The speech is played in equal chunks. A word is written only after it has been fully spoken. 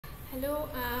Hello,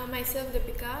 myself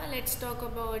Dipika. Let's talk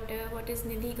about what is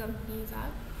Nidhi companies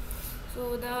are.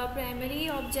 So the primary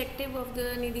objective of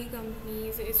the Nidhi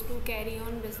companies is to carry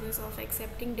on business of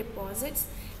accepting deposits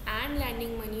and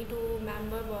lending money to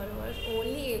member borrowers,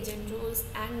 only agent roles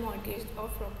and mortgage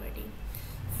of property.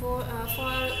 For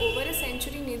over a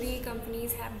century, Nidhi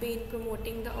companies have been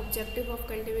promoting the objective of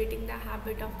cultivating the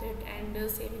habit of debt and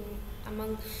saving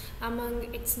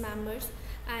among its members.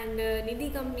 And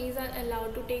Nidhi companies are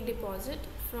allowed to take deposit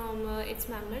from its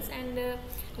members and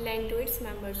lend to its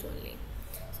members only.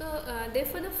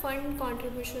 Therefore, the fund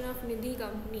contribution of Nidhi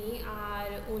company are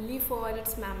only for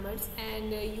its members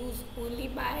and used only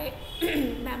by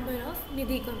member of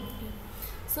Nidhi company.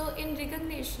 So, in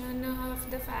recognition of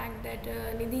the fact that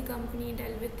Nidhi company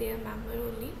dealt with their member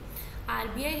only,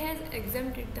 RBI has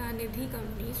exempted the Nidhi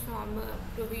companies from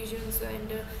provisions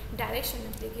and direction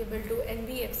applicable to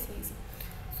NBFCs.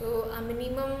 So, a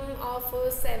minimum of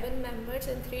 7 members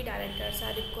and 3 directors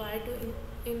are required to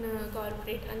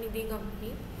incorporate a Nidhi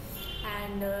company,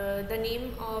 and the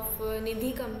name of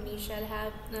Nidhi company shall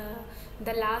have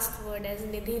the last word as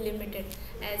Nidhi Limited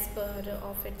as per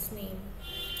of its name.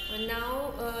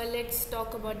 Now let's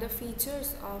talk about the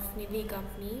features of Nidhi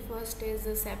company. First is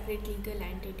a separate legal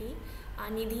entity.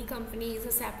 A Nidhi company is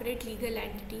a separate legal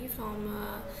entity from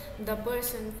the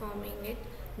person forming it.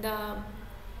 The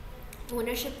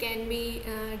ownership can be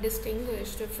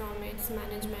distinguished from its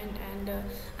management, and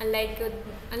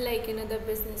unlike in other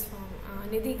business firm,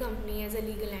 Nidhi company as a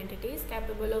legal entity is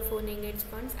capable of owning its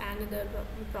funds and other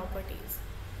properties.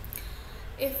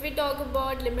 If we talk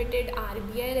about limited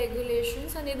RBI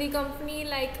regulations, a Nidhi company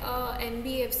like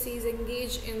NBFCs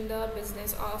engage in the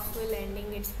business of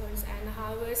lending its funds, and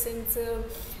however, since the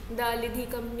Nidhi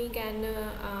company can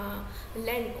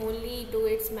lend only to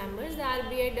its members, the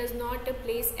RBI does not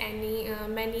place any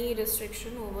many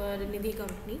restriction over the Nidhi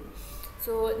company.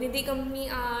 So Nidhi company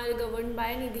are governed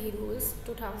by Nidhi rules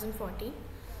 2014,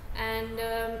 and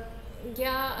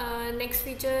next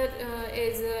feature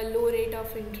is low rate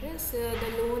of interest.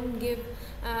 The loan given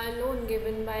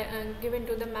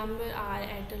to the member are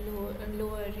at a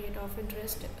lower rate of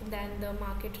interest than the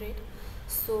market rate.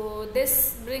 So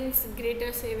this brings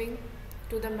greater saving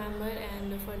to the member,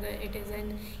 and further it is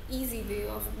an easy way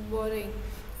of borrowing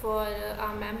for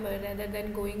our member rather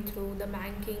than going through the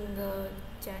banking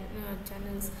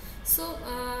channels. So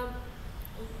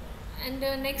and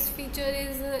the next feature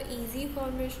is easy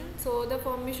formation. So the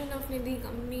formation of Nidhi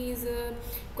company is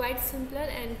quite simpler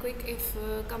and quick if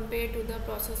compared to the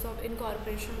process of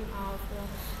incorporation of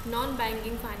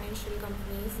non-banking financial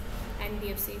companies,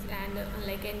 NBFCs, and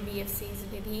unlike NBFCs,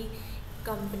 Nidhi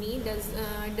company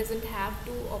doesn't have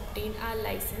to obtain a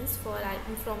license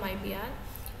from IBR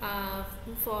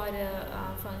for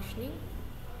functioning,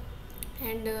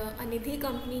 and a Nidhi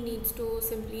company needs to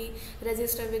simply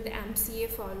register with the MCA,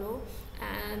 follow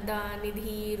the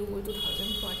Nidhi rule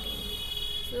 2014.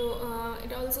 So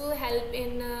it also help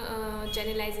in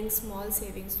generalizing small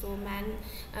savings. So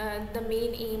the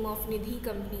main aim of Nidhi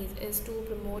companies is to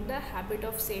promote the habit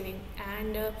of saving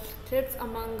and thrift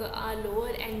among a lower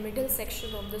and middle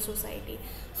section of the society.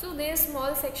 So their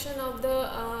small section of the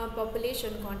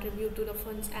population contribute to the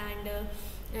funds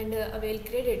and avail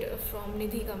credit from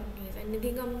Nidhi companies. And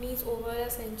Nidhi companies over a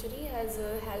century has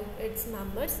helped its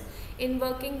members in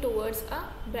working towards a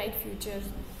bright future.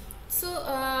 So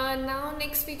now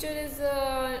next feature is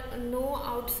no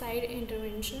outside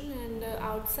intervention, and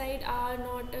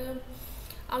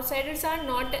outsiders are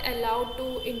not allowed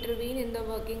to intervene in the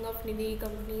working of Nidhi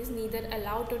companies, neither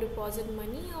allowed to deposit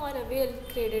money or avail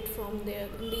credit from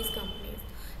these companies.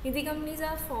 Nidhi companies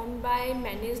are formed by,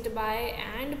 managed by,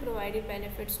 and provided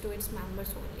benefits to its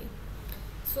members only.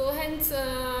 So hence,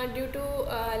 due to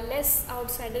less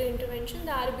outsider intervention,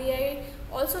 the RBI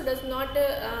also does not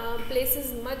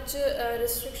places much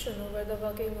restriction over the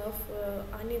working of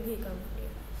a Nidhi company.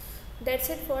 That's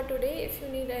it for today. If you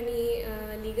need any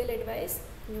legal advice,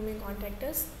 you may contact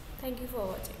us. Thank you for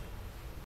watching.